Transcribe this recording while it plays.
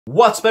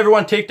What's up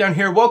everyone, Takedown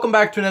here. Welcome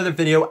back to another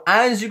video.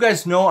 As you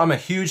guys know, I'm a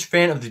huge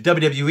fan of the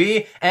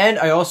WWE and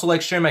I also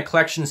like sharing my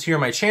collections here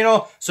on my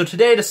channel. So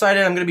today I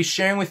decided I'm going to be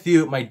sharing with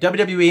you my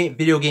WWE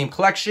video game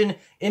collection.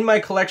 In my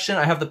collection,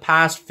 I have the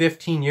past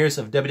 15 years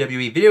of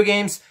WWE video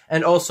games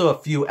and also a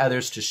few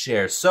others to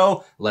share.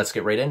 So let's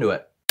get right into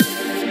it.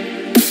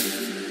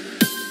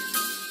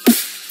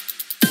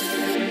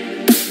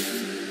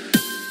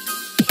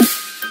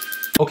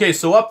 Okay,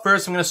 so up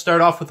first, I'm going to start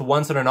off with the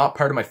ones that are not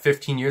part of my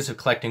 15 years of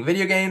collecting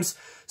video games.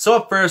 So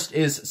up first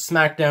is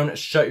SmackDown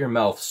Shut Your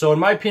Mouth. So in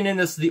my opinion,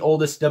 this is the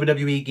oldest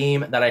WWE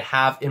game that I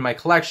have in my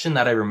collection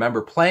that I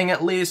remember playing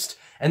at least.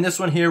 And this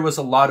one here was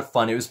a lot of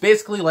fun. It was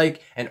basically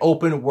like an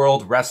open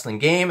world wrestling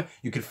game.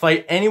 You could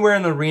fight anywhere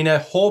in the arena,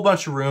 whole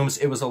bunch of rooms.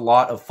 It was a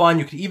lot of fun.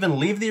 You could even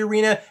leave the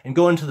arena and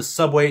go into the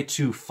subway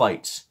to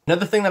fight.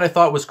 Another thing that I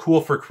thought was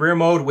cool for career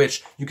mode,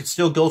 which you could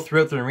still go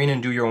throughout the arena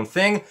and do your own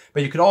thing,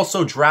 but you could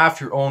also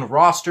draft your own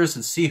rosters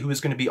and see who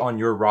is going to be on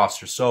your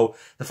roster. So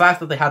the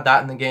fact that they had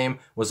that in the game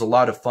was a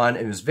lot of fun.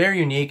 It was very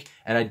unique,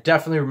 and I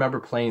definitely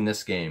remember playing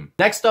this game.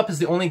 Next up is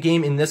the only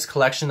game in this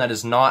collection that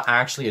is not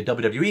actually a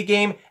WWE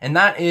game, and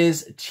that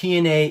is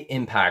TNA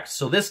Impact.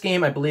 So this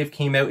game, I believe,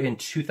 came out in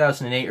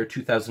 2008 or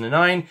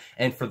 2009,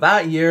 and for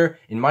that year,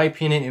 in my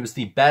opinion, it was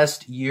the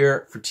best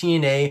year for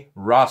TNA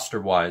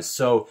roster-wise.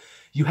 So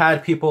you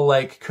had people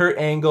like Kurt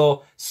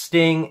Angle,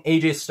 Sting,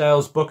 AJ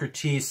Styles, Booker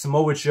T,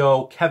 Samoa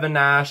Joe, Kevin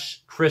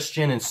Nash,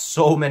 Christian, and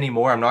so many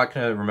more. I'm not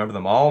going to remember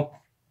them all.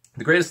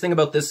 The greatest thing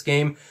about this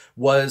game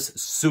was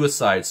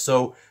Suicide.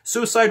 So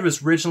Suicide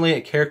was originally a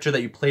character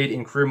that you played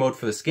in career mode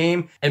for this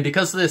game, and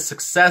because of the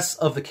success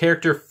of the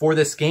character for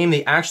this game,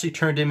 they actually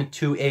turned him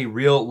into a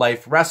real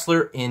life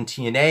wrestler in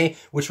TNA,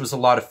 which was a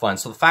lot of fun.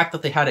 So the fact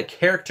that they had a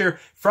character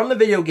from the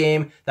video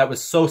game that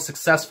was so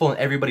successful and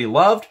everybody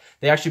loved,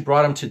 they actually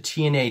brought him to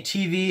TNA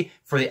TV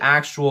for the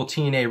actual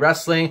TNA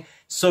wrestling.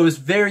 So it's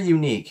very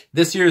unique.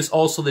 This year is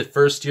also the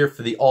first year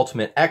for the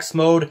Ultimate X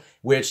mode,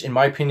 which in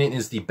my opinion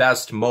is the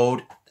best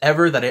mode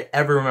ever that I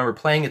ever remember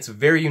playing. It's a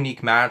very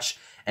unique match,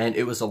 and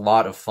it was a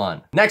lot of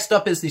fun. Next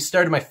up is the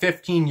start of my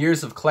 15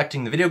 years of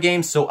collecting the video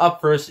games. So up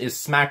first is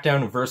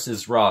SmackDown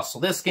vs. Raw. So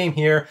this game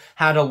here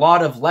had a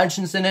lot of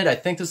legends in it. I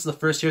think this is the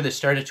first year they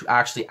started to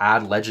actually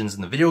add legends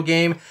in the video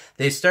game.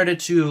 They started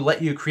to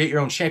let you create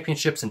your own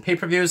championships and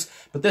pay-per-views,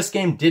 but this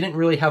game didn't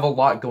really have a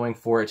lot going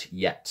for it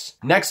yet.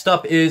 Next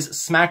up is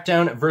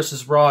SmackDown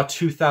vs. Raw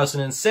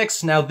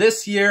 2006. Now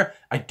this year,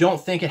 I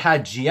don't think it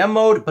had GM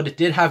mode, but it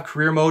did have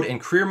career mode, and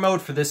career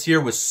mode for this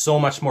year was so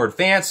much more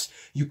advanced.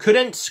 You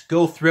couldn't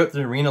go throughout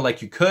the arena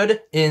like you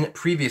could in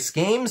previous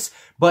games,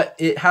 but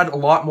it had a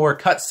lot more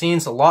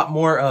cutscenes, a lot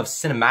more of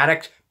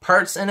cinematic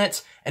parts in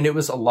it, and it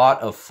was a lot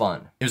of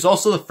fun. It was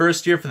also the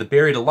first year for the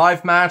Buried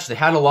Alive match. They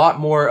had a lot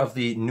more of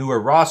the newer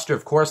roster.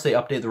 Of course, they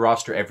update the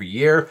roster every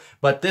year,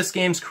 but this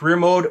game's career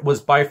mode was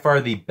by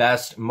far the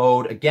best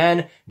mode.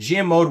 Again,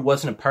 GM mode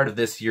wasn't a part of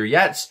this year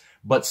yet,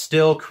 but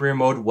still career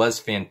mode was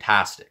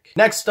fantastic.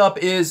 Next up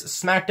is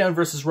SmackDown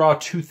vs. Raw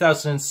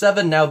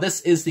 2007. Now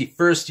this is the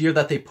first year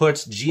that they put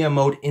GM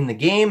mode in the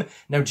game.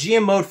 Now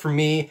GM mode for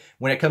me,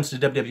 when it comes to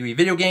WWE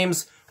video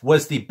games,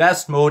 was the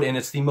best mode, and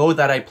it's the mode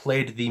that I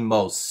played the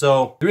most.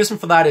 So the reason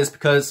for that is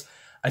because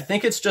I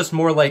think it's just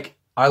more like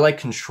I like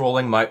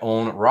controlling my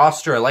own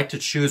roster. I like to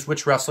choose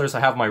which wrestlers I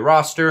have on my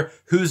roster,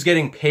 who's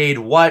getting paid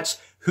what,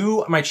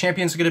 who my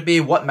champions are going to be,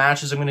 what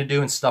matches I'm going to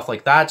do, and stuff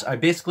like that. I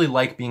basically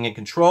like being in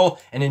control,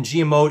 and in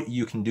GM mode,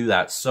 you can do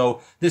that.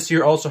 So this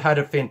year also had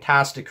a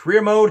fantastic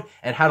career mode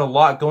and had a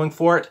lot going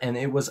for it, and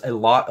it was a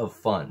lot of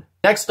fun.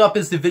 Next up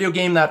is the video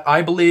game that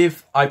I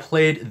believe I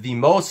played the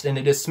most, and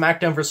it is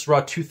SmackDown vs.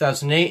 Raw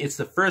 2008. It's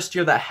the first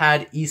year that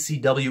had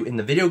ECW in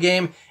the video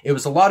game. It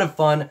was a lot of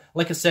fun.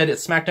 Like I said,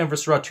 it's SmackDown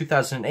vs. Raw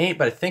 2008,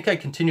 but I think I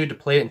continued to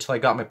play it until I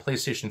got my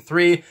PlayStation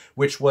 3,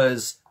 which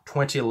was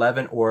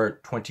 2011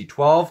 or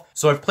 2012.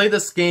 So I've played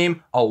this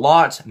game a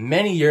lot,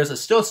 many years. I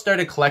still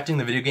started collecting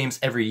the video games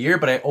every year,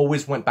 but I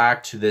always went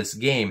back to this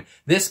game.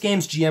 This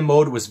game's GM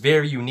mode was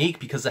very unique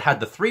because it had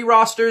the 3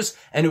 rosters,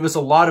 and it was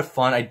a lot of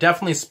fun. I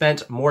definitely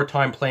spent more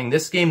time playing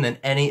this game than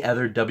any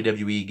other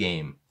WWE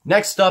game.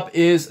 Next up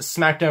is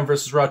SmackDown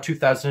vs. Raw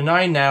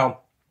 2009.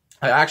 Now,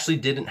 I actually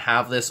didn't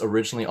have this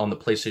originally on the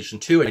PlayStation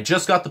 2. I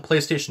just got the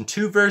PlayStation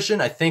 2 version.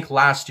 I think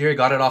last year I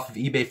got it off of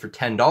eBay for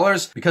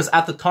 $10 because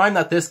at the time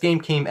that this game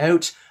came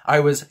out,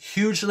 I was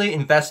hugely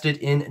invested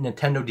in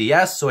Nintendo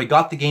DS, so I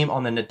got the game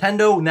on the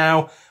Nintendo.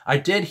 Now, I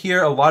did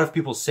hear a lot of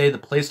people say the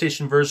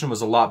PlayStation version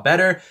was a lot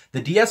better.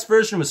 The DS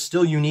version was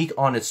still unique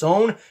on its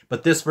own,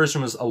 but this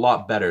version was a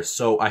lot better.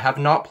 So I have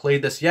not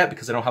played this yet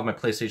because I don't have my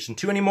PlayStation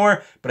 2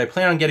 anymore, but I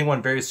plan on getting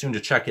one very soon to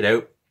check it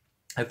out.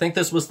 I think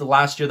this was the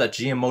last year that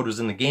GM mode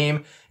was in the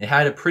game. It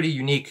had a pretty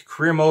unique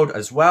career mode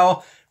as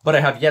well, but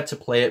I have yet to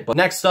play it. But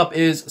next up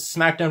is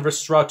SmackDown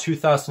vs. Raw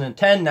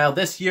 2010. Now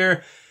this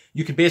year,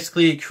 you could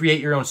basically create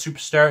your own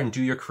superstar and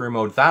do your career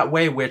mode that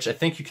way, which I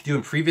think you could do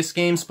in previous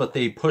games, but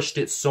they pushed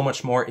it so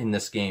much more in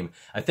this game.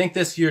 I think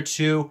this year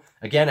too,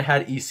 again, it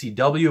had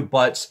ECW,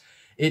 but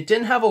it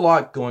didn't have a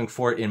lot going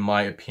for it in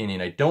my opinion.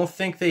 I don't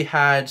think they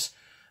had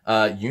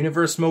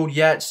universe mode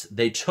yet.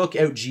 They took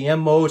out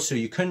GM mode, so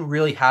you couldn't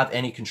really have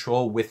any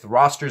control with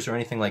rosters or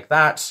anything like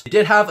that. It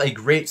did have a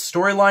great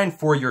storyline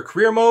for your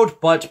career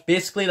mode, but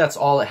basically that's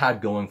all it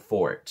had going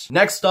for it.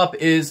 Next up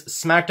is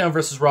SmackDown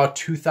vs. Raw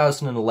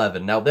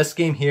 2011. Now this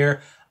game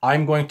here,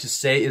 I'm going to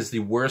say is the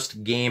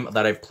worst game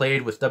that I've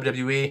played with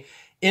WWE.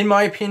 In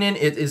my opinion,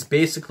 it is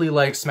basically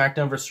like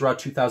SmackDown vs. Raw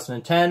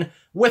 2010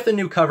 with a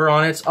new cover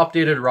on it,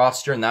 updated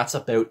roster, and that's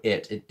about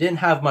it. It didn't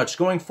have much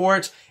going for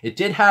it. It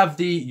did have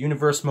the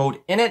universe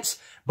mode in it,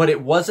 but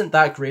it wasn't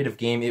that great of a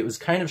game. It was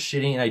kind of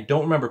shitty, and I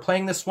don't remember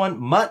playing this one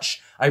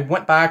much. I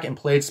went back and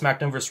played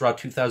SmackDown vs. Raw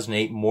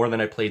 2008 more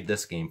than I played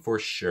this game, for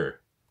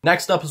sure.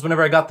 Next up is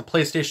whenever I got the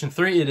PlayStation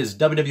 3, it is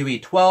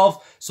WWE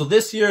 12. So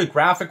this year,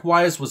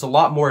 graphic-wise, was a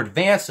lot more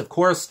advanced. Of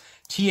course,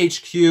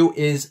 THQ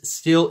is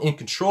still in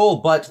control,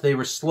 but they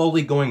were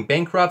slowly going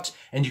bankrupt,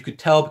 and you could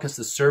tell because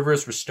the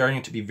servers were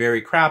starting to be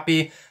very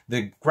crappy.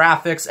 The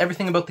graphics,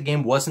 everything about the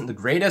game wasn't the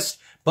greatest,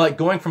 but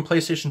going from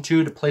PlayStation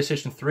 2 to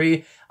PlayStation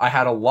 3, I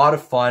had a lot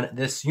of fun.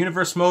 This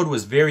universe mode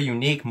was very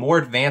unique, more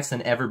advanced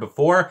than ever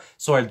before,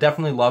 so I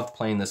definitely loved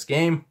playing this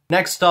game.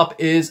 Next up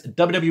is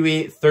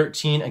WWE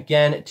 13.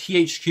 Again,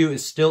 THQ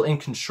is still in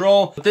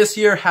control. But this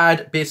year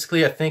had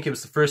basically, I think it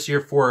was the first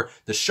year for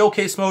the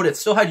showcase mode. It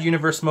still had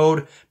universe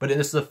mode, but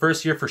this is the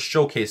first year for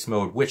showcase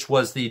mode, which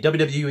was the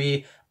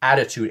WWE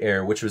Attitude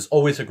Era, which was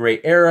always a great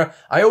era.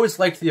 I always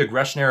liked the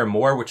Aggression Era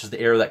more, which is the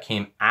era that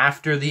came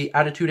after the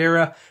Attitude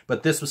Era,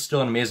 but this was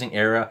still an amazing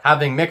era.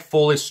 Having Mick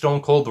Foley,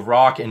 Stone Cold, The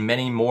Rock, and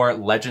many more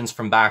legends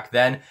from back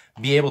then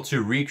be able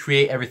to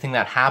recreate everything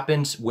that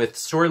happened with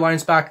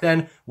storylines back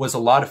then was a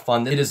lot of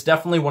fun. It is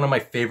definitely one of my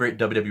favorite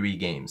WWE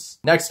games.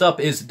 Next up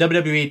is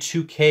WWE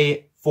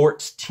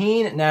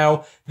 2K14.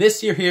 Now,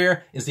 this year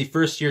here is the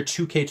first year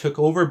 2K took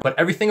over, but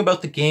everything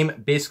about the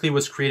game basically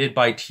was created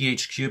by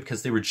THQ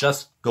because they were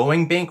just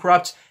going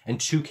bankrupt and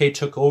 2K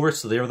took over,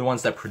 so they were the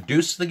ones that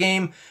produced the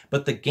game.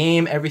 But the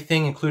game,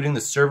 everything, including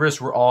the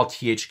servers, were all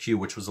THQ,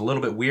 which was a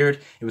little bit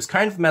weird. It was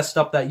kind of messed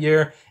up that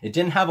year. It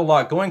didn't have a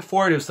lot going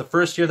for it. It was the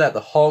first year that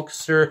the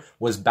Hulkster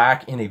was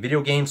back in a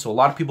video game, so a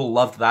lot of people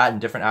loved that in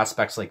different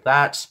aspects like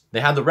that. They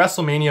had the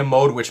WrestleMania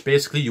mode, which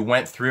basically you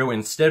went through.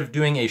 Instead of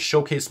doing a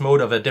showcase mode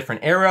of a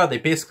different era, they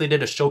basically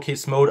did a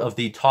showcase mode of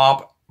the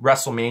top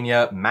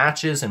WrestleMania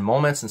matches and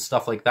moments and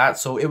stuff like that.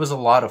 So it was a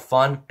lot of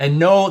fun. And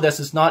no, this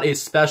is not a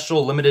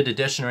special limited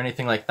edition or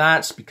anything like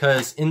that,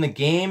 because in the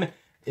game,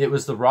 it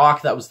was The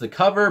Rock that was the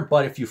cover.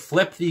 But if you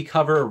flip the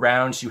cover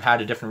around, you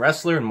had a different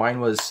wrestler, and mine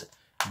was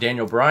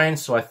Daniel Bryan.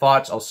 So I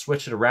thought I'll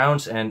switch it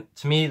around. And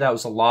to me, that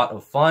was a lot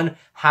of fun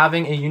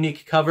having a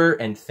unique cover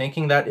and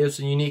thinking that it was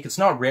unique. It's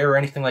not rare or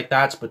anything like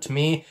that, but to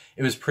me,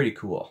 it was pretty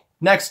cool.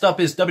 Next up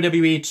is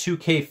WWE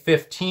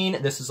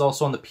 2K15. This is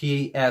also on the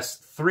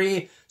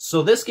PS3.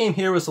 So this game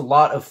here was a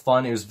lot of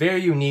fun. It was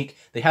very unique.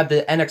 They had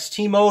the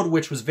NXT mode,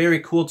 which was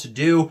very cool to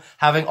do,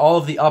 having all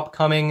of the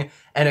upcoming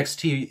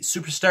NXT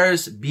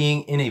superstars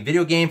being in a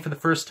video game for the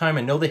first time.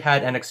 I know they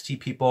had NXT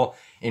people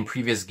in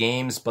previous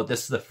games, but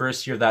this is the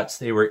first year that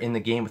they were in the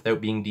game without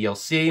being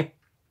DLC.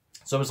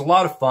 So it was a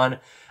lot of fun.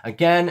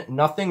 Again,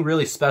 nothing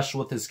really special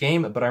with this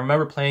game, but I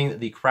remember playing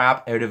the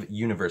crap out of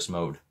Universe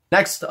mode.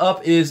 Next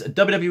up is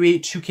WWE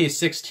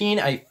 2K16.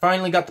 I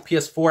finally got the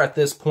PS4 at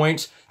this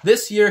point.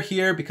 This year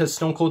here, because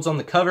Stone Cold's on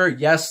the cover,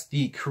 yes,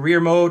 the career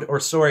mode, or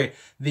sorry,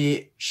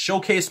 the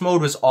showcase mode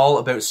was all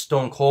about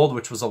Stone Cold,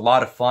 which was a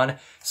lot of fun.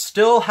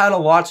 Still had a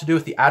lot to do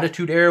with the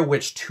Attitude Era,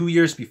 which 2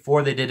 years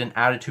before they did an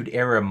Attitude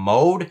Era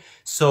mode.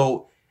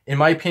 So in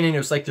my opinion, it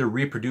was like they're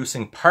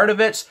reproducing part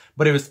of it,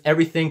 but it was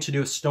everything to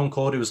do with Stone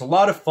Cold. It was a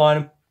lot of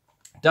fun.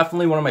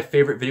 Definitely one of my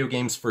favorite video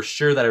games for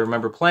sure that I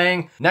remember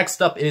playing.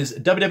 Next up is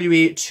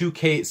WWE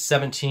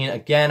 2K17.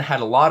 Again,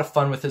 had a lot of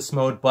fun with this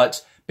mode,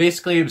 but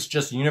basically it was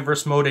just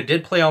Universe mode. I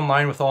did play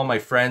online with all my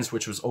friends,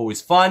 which was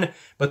always fun,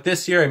 but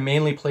this year I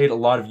mainly played a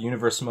lot of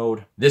Universe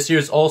mode. This year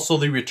is also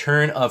the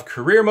return of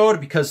Career mode,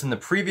 because in the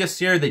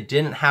previous year they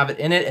didn't have it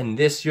in it, and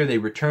this year they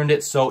returned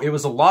it, so it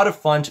was a lot of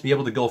fun to be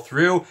able to go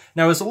through.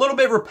 Now, it was a little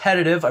bit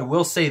repetitive, I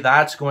will say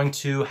that, going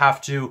to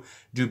have to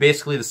do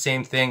basically the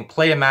same thing,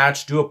 play a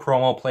match, do a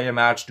promo, play a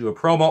match, do a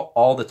promo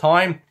all the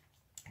time.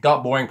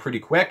 Got boring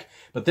pretty quick,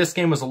 but this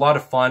game was a lot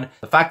of fun.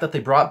 The fact that they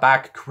brought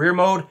back Career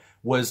mode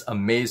was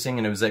amazing,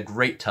 and it was a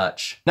great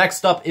touch.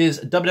 Next up is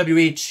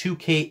WWE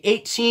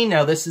 2K18.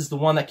 Now, this is the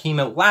one that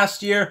came out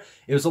last year.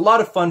 It was a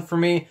lot of fun for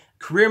me.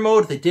 Career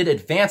mode, they did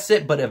advance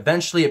it, but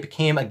eventually it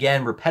became,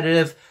 again,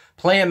 repetitive.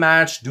 Play a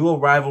match, do a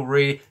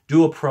rivalry,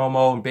 do a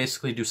promo, and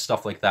basically do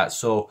stuff like that.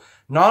 So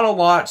not a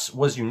lot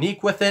was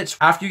unique with it.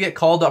 After you get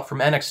called up from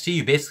NXT,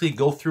 you basically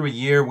go through a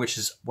year, which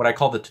is what I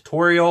call the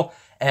tutorial.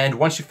 And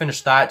once you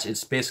finish that,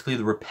 it's basically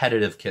the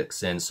repetitive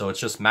kicks in. So it's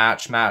just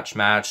match, match,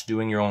 match,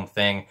 doing your own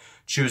thing,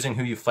 choosing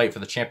who you fight for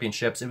the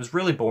championships. It was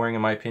really boring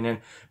in my opinion,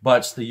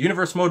 but the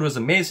Universe mode was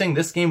amazing.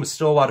 This game was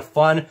still a lot of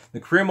fun.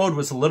 The Career mode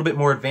was a little bit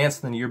more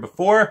advanced than the year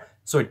before,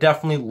 so I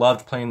definitely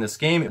loved playing this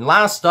game. And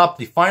last up,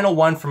 the final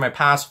one from my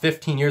past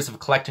 15 years of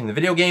collecting the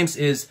video games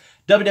is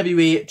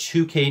WWE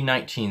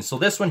 2K19. So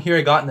this one here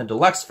I got in the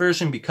deluxe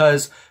version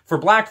because for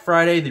Black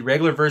Friday, the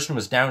regular version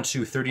was down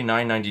to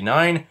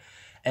 $39.99.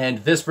 And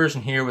this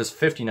version here was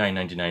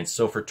 $59.99.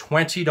 So for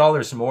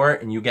 $20 more,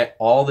 and you get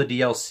all the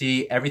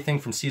DLC, everything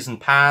from Season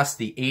Pass,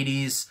 the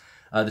 80s,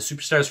 the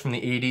Superstars from the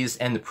 80s,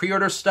 and the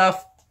pre-order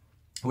stuff,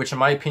 which in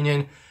my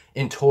opinion,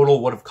 in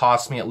total would have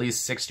cost me at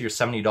least $60 or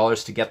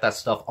 $70 to get that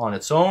stuff on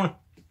its own.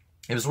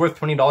 It was worth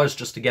 $20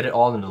 just to get it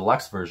all in the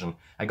deluxe version.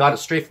 I got it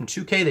straight from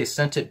 2K. They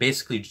sent it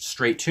basically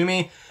straight to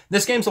me.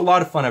 This game's a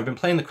lot of fun. I've been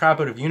playing the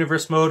crap out of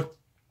Universe Mode.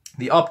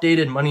 The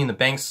updated Money in the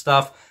Bank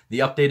stuff, the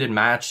updated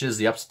matches,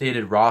 the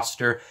updated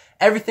roster,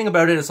 everything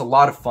about it is a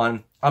lot of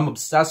fun. I'm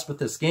obsessed with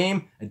this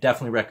game. I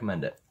definitely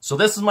recommend it. So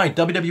this is my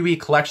WWE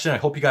collection. I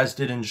hope you guys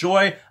did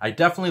enjoy. I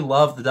definitely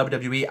love the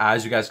WWE,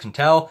 as you guys can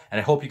tell, and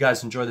I hope you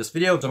guys enjoy this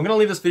video. So I'm going to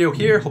leave this video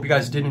here. Hope you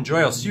guys did enjoy.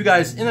 I'll see you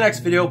guys in the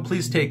next video.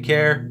 Please take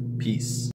care. Peace.